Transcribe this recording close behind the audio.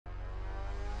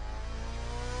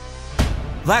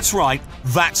That's right,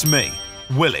 that's me,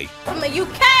 Willie. From the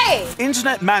UK!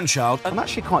 Internet manchild I'm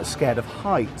actually quite scared of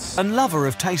heights. and lover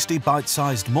of tasty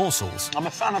bite-sized morsels. I'm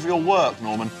a fan of your work,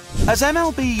 Norman. As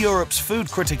MLB Europe's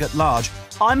food critic at large,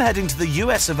 I'm heading to the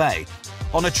US of A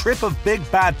on a trip of big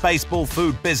bad baseball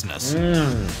food business.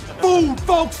 Food,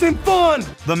 folks, and fun!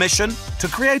 The mission? To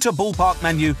create a ballpark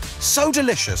menu so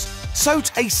delicious, so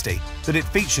tasty, that it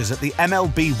features at the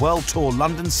MLB World Tour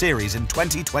London Series in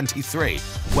 2023,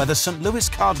 where the St. Louis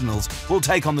Cardinals will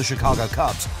take on the Chicago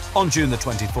Cubs on June the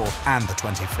 24th and the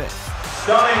 25th.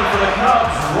 Starting for the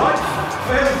Cubs, right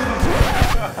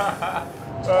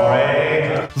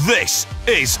field. This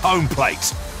is Home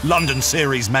Plate, London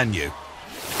Series menu.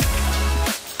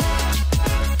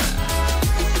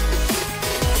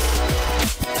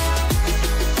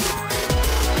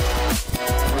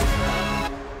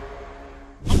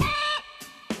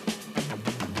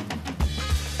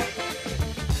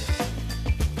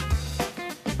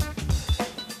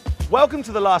 Welcome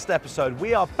to the last episode.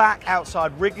 We are back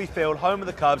outside Wrigley Field, home of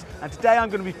the Cubs, and today I'm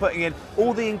going to be putting in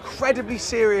all the incredibly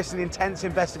serious and intense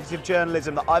investigative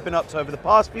journalism that I've been up to over the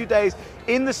past few days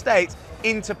in the States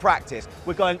into practice.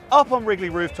 We're going up on Wrigley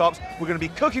Rooftops. We're going to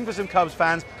be cooking for some Cubs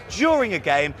fans during a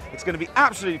game. It's going to be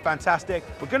absolutely fantastic.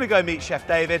 We're going to go meet Chef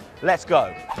David. Let's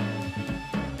go.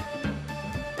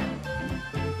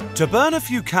 To burn a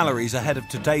few calories ahead of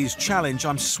today's challenge,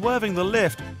 I'm swerving the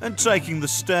lift and taking the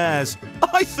stairs.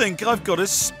 I think I've got a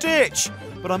stitch!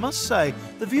 But I must say,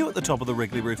 the view at the top of the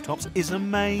Wrigley Rooftops is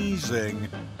amazing.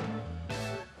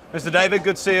 Mr. David,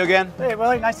 good to see you again. Hey,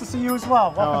 Willie, nice to see you as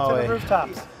well. Welcome to the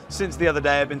rooftops. Since the other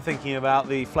day, I've been thinking about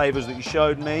the flavors that you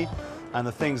showed me and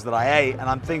the things that I ate, and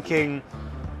I'm thinking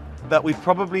that we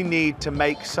probably need to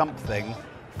make something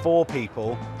for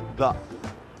people that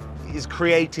is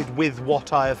created with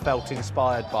what I have felt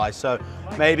inspired by. So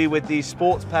maybe with these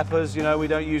sports peppers, you know, we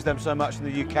don't use them so much in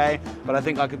the UK, but I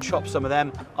think I could chop some of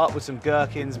them up with some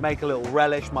gherkins, make a little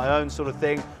relish, my own sort of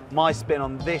thing, my spin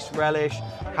on this relish,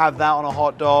 have that on a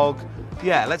hot dog.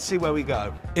 Yeah, let's see where we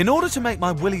go. In order to make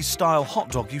my Willie-style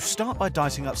hot dog, you start by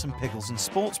dicing up some pickles and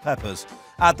sports peppers.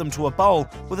 Add them to a bowl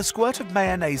with a squirt of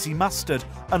mayonnaise mustard,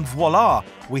 and voila,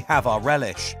 we have our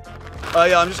relish.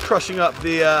 Yeah, I'm just crushing up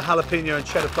the jalapeno and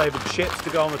cheddar flavored chips to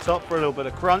go on the top for a little bit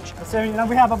of crunch. So, you know,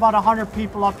 we have about 100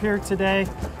 people up here today.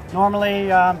 Normally,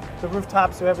 the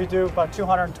rooftops that we do about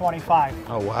 225.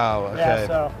 Oh, wow, okay. Yeah,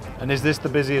 so and is this the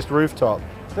busiest rooftop?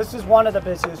 this is one of the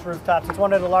busiest rooftops. It's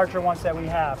one of the larger ones that we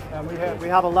have. And we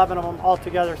have 11 of them all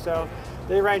together, so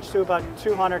they range to about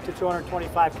 200 to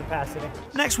 225 capacity.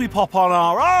 Next we pop on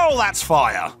our Oh, that's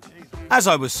fire! As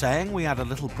I was saying, we add a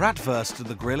little bratwurst to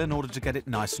the grill in order to get it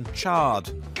nice and charred.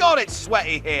 God, it's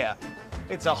sweaty here.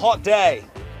 It's a hot day.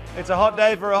 It's a hot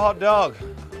day for a hot dog.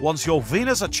 Once your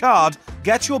wieners are charred,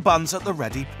 get your buns at the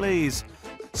ready, please.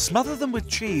 Smother them with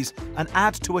cheese and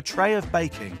add to a tray of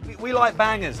baking. We like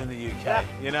bangers in the UK,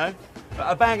 you know?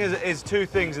 A banger is two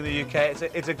things in the UK.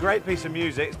 It's a great piece of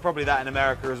music, it's probably that in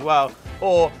America as well,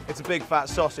 or it's a big fat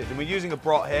sausage. And we're using a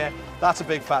brat here, that's a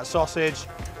big fat sausage.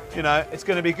 You know, it's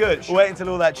gonna be good. We'll wait until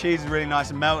all that cheese is really nice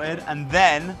and melted, and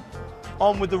then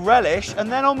on with the relish,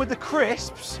 and then on with the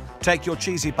crisps. Take your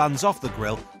cheesy buns off the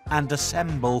grill and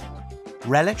assemble.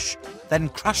 Relish, then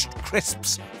crushed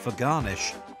crisps for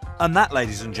garnish. And that,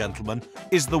 ladies and gentlemen,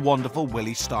 is the wonderful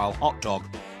Willie-style hot dog.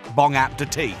 Bong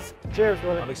appetit. Cheers,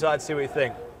 Willie. I'm excited to see what you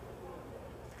think.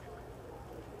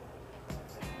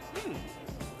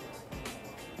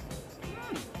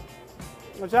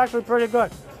 It's actually pretty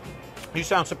good. You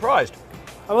sound surprised.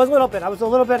 I was a little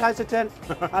bit hesitant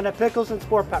on the pickles and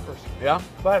sport peppers. Yeah?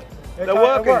 But it They're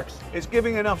working. It works. It's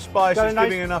giving enough spice, it's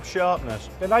giving enough sharpness.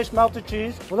 The nice melted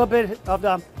cheese, a little bit of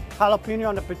the jalapeno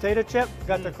on the potato chip,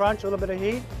 got the crunch, a little bit of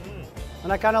heat.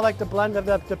 And I kind of like the blend of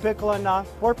the pickle and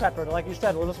sport pepper, like you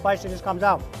said, a little spiciness comes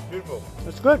out. Beautiful.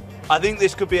 It's good. I think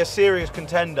this could be a serious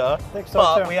contender, I think so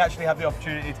but too. we actually have the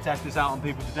opportunity to test this out on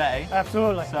people today.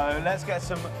 Absolutely. So let's get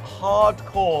some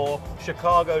hardcore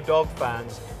Chicago dog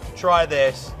fans to try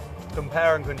this,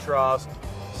 compare and contrast,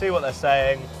 see what they're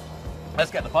saying. Let's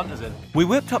get the punters in. We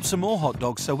whipped up some more hot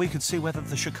dogs so we could see whether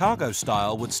the Chicago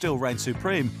style would still reign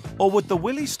supreme, or would the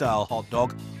Willie-style hot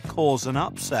dog cause an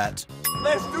upset.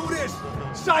 Let's do this.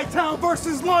 Chi-Town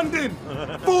versus London.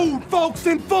 Food, folks,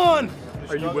 and fun.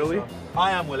 Are you Willie?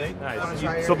 I am Willie.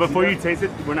 Nice. So before you taste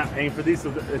it, we're not paying for these,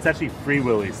 so it's actually free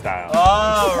Willie style.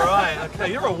 Oh, right.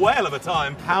 Okay, you're a whale of a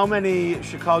time. How many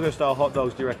Chicago-style hot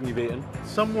dogs do you reckon you've eaten?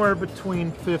 Somewhere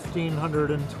between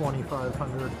 1,500 and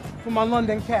 2,500. For my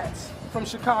London cats from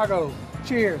Chicago.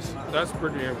 Cheers. That's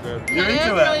pretty damn good. You're It is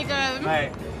into it? really good.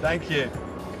 Hey, thank you.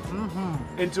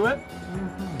 Into it?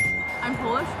 I'm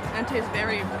Polish and tastes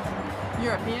very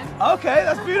European. Okay,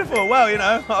 that's beautiful. Well, you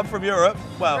know, I'm from Europe.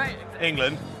 Well, Right.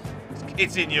 England.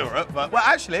 It's in Europe, but well,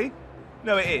 actually,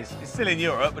 no, it is. It's still in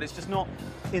Europe, but it's just not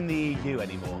in the EU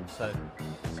anymore. So,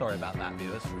 sorry about that,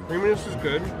 viewers. Creaminess is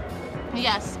good.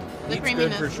 Yes, the It's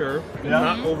creaminess. good for sure. Yeah.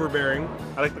 Not overbearing.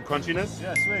 I like the crunchiness.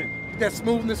 Yeah, sweet. That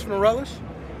smoothness from the relish,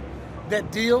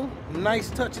 that dill, nice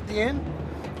touch at the end,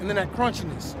 and then that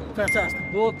crunchiness. Fantastic.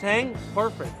 Little tang,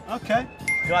 perfect. Okay.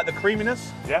 You like the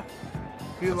creaminess? Yeah.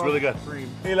 It's really good.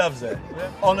 He loves it.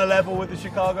 On a level with the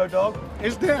Chicago dog?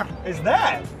 It's there. Is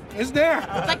that? It's there.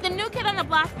 It's like the new kid on the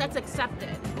block that's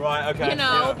accepted. Right, okay. You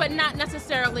know, yeah. but not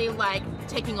necessarily like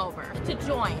taking over. To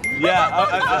join.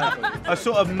 Yeah, a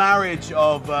sort of marriage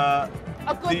of A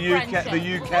good the UK, friendship.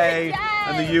 the UK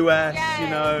and the US, you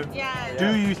know. Yes.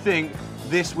 Do you think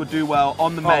this would do well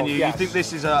on the menu? yes. You think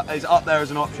this is up there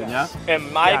as an option, yeah?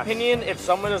 In my Yes. opinion, if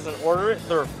someone doesn't order it,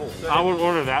 they're a fool. I would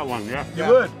order that one, yeah. You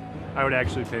would? I would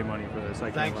actually pay money for this.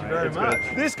 I can't Thank you lie. very It's much.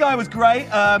 good. This guy was great.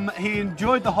 He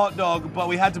enjoyed the hot dog, but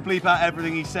we had to bleep out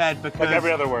everything he said because Like every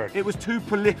other word. it was too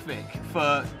prolific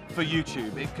for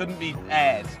YouTube. It couldn't be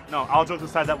aired. No, all jokes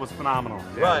aside, that was phenomenal.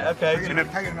 Yeah. Right, okay. Can I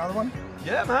get another one?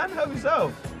 Yeah, man, help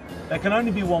yourself. There can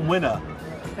only be one winner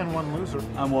And one loser.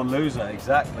 and one loser,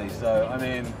 exactly. So, I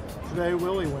mean, Today,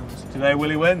 Willie wins. today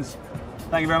Willie wins.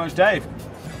 Thank you very much, Dave.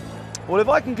 Well, if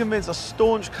I can convince a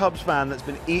staunch Cubs fan that's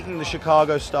been eating the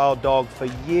Chicago-style dog for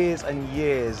years and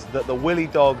years that the Willie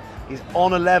dog is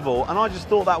on a level, and I just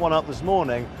thought that one up this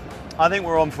morning, I think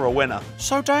we're on for a winner.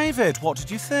 So, David, what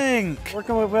did you think?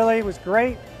 Working with Willie was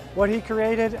great. What he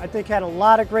created, I think, had a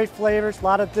lot of great flavors, a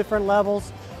lot of different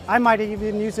levels. I might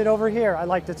even use it over here. I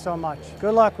liked it so much.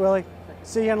 Good luck, Willie.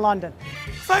 See you in London.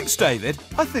 Thanks, David.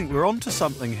 I think we're on to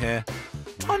something here.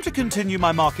 Time to continue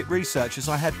my market research as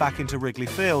I head back into Wrigley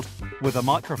Field with a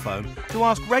microphone to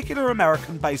ask regular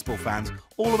American baseball fans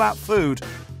all about food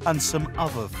and some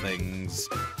other things.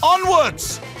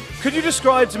 Onwards! Could you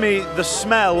describe to me the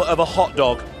smell of a hot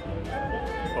dog?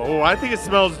 Oh, I think it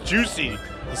smells juicy.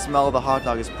 The smell of the hot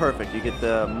dog is perfect. You get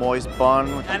the moist bun.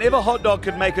 And if a hot dog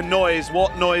could make a noise,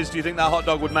 what noise do you think that hot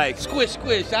dog would make? Squish,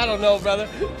 squish. I don't know, brother.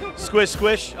 Squish,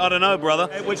 squish? I don't know, brother.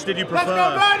 Which did you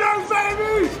prefer?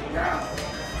 baby!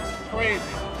 Crazy.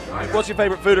 What's your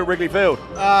favorite food at Wrigley Field?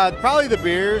 Probably the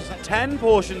beers. 10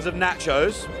 portions of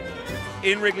nachos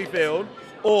in Wrigley Field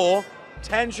or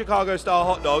 10 Chicago-style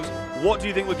hot dogs. What do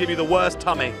you think would give you the worst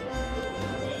tummy?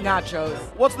 Nachos.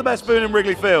 What's the best food in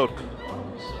Wrigley Field?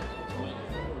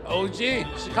 OG.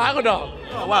 Chicago dog.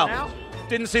 Oh, wow.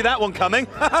 Didn't see that one coming.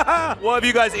 What have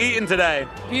you guys eaten today?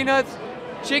 Peanuts,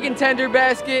 chicken tender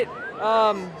basket,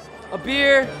 a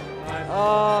beer,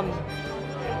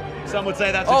 Some would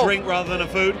say that's a drink rather than a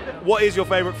food. What is your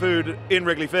favorite food in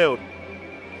Wrigley Field?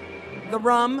 the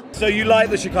rum. So you like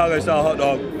the Chicago-style hot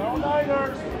dog?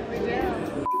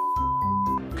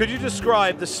 Could you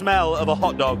describe the smell of a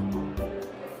hot dog?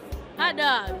 Hot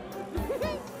dog.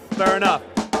 Fair enough.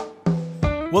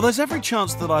 Well, there's every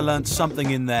chance that I learned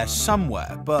something in there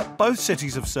somewhere, but both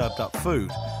cities have served up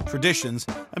food, traditions,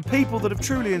 and people that have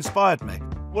truly inspired me.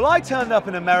 Well, I turned up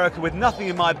in America with nothing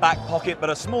in my back pocket but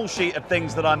a small sheet of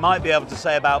things that I might be able to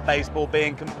say about baseball,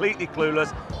 being completely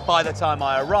clueless by the time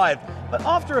I arrived. But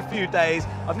after a few days,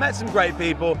 I've met some great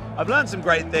people, I've learned some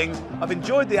great things, I've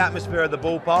enjoyed the atmosphere of the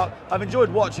ballpark, I've enjoyed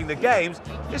watching the games.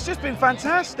 It's just been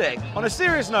fantastic. On a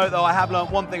serious note though, I have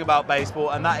learned one thing about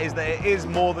baseball, and that is that it is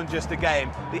more than just a game.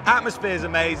 The atmosphere is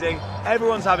amazing,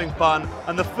 everyone's having fun,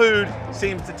 and the food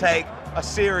seems to take a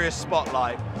serious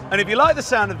spotlight. And if you like the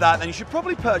sound of that, then you should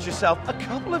probably purchase yourself a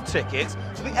couple of tickets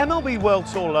to the MLB World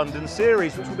Tour London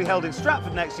Series, which will be held in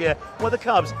Stratford next year, where the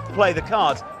Cubs play the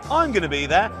Cards. I'm going to be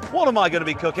there. What am I going to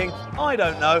be cooking? I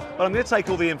don't know, but I'm going to take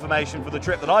all the information for the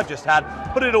trip that I've just had,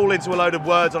 put it all into a load of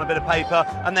words on a bit of paper,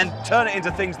 and then turn it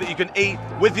into things that you can eat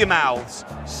with your mouths.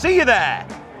 See you there!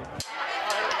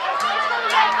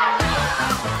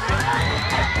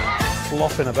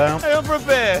 Flopping about. Hey, I'm for a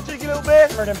beer. Cheeky little beer.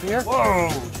 For the beer. Whoa.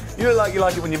 You look like you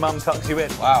like it when your mum tucks you in.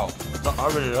 Wow. I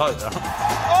really like that. Oh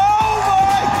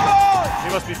my God!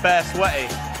 You must be fair sweaty.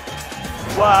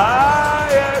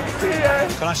 YMCA.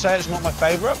 Can I say it's not my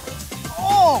favourite?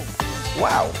 Oh!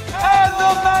 Wow. And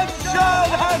the Manchon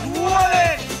has won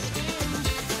it!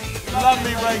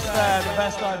 Lovely race there, the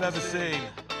best I've ever seen.